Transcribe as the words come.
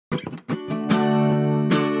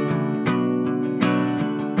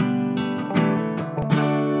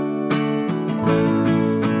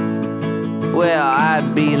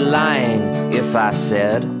I'd be lying if I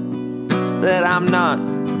said that I'm not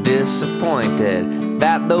disappointed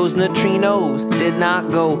that those neutrinos did not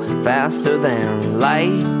go faster than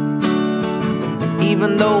light.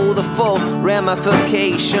 Even though the full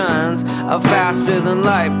ramifications of faster than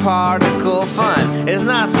light particle fun is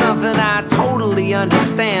not something I totally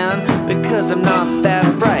understand, because I'm not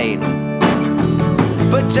that bright.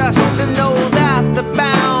 But just to know that the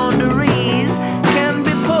boundaries can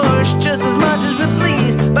be pushed just